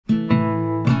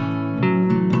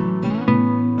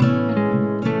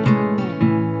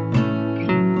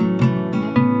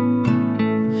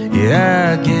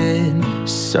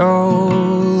so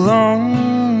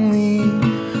lonely,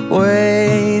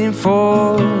 waiting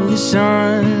for the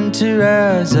sun to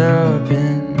rise up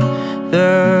in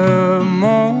the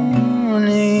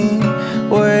morning,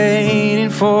 waiting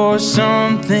for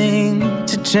something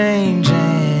to change,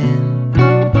 and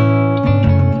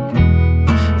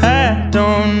I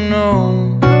don't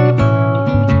know,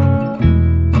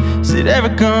 is it ever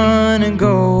gonna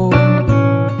go?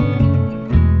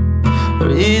 Or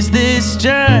is this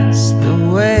just the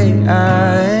way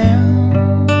I am?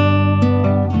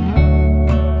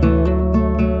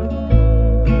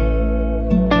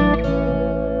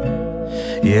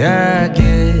 Yeah, I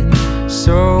get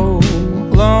so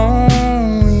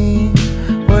lonely,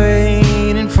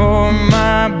 waiting for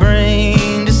my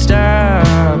brain to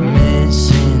stop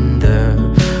missing the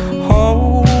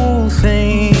whole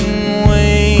thing,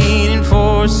 waiting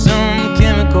for some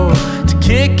chemical to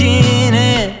kick in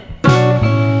it.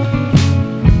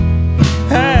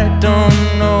 I don't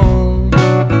know,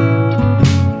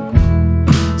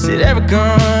 is it ever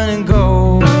gonna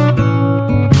go?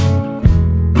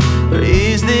 Or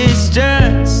is this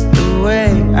just the way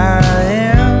I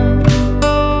am?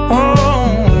 Oh, oh,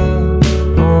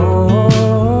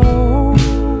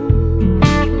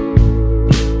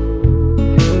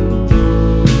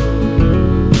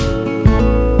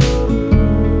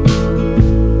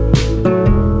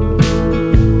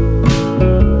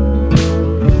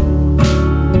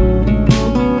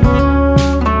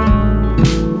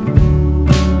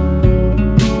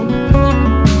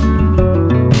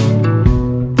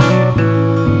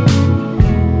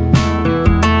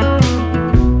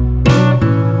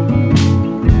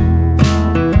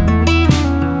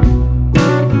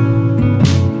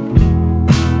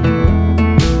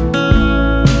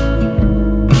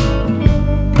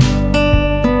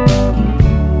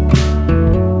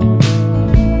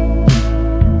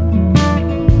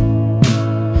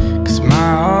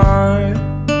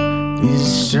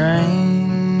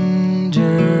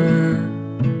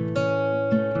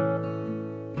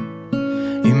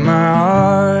 my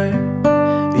heart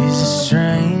is a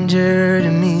stranger to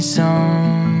me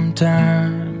sometimes.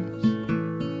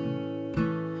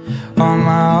 Oh,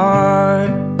 my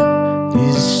heart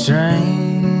is a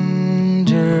stranger.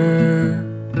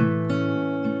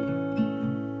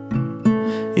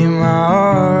 Yeah, my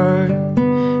heart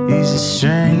is a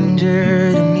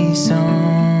stranger to me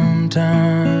sometimes.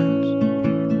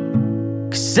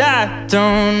 'Cause I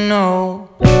don't know,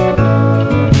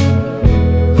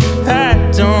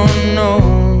 don't know,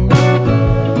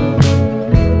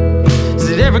 is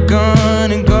it ever gonna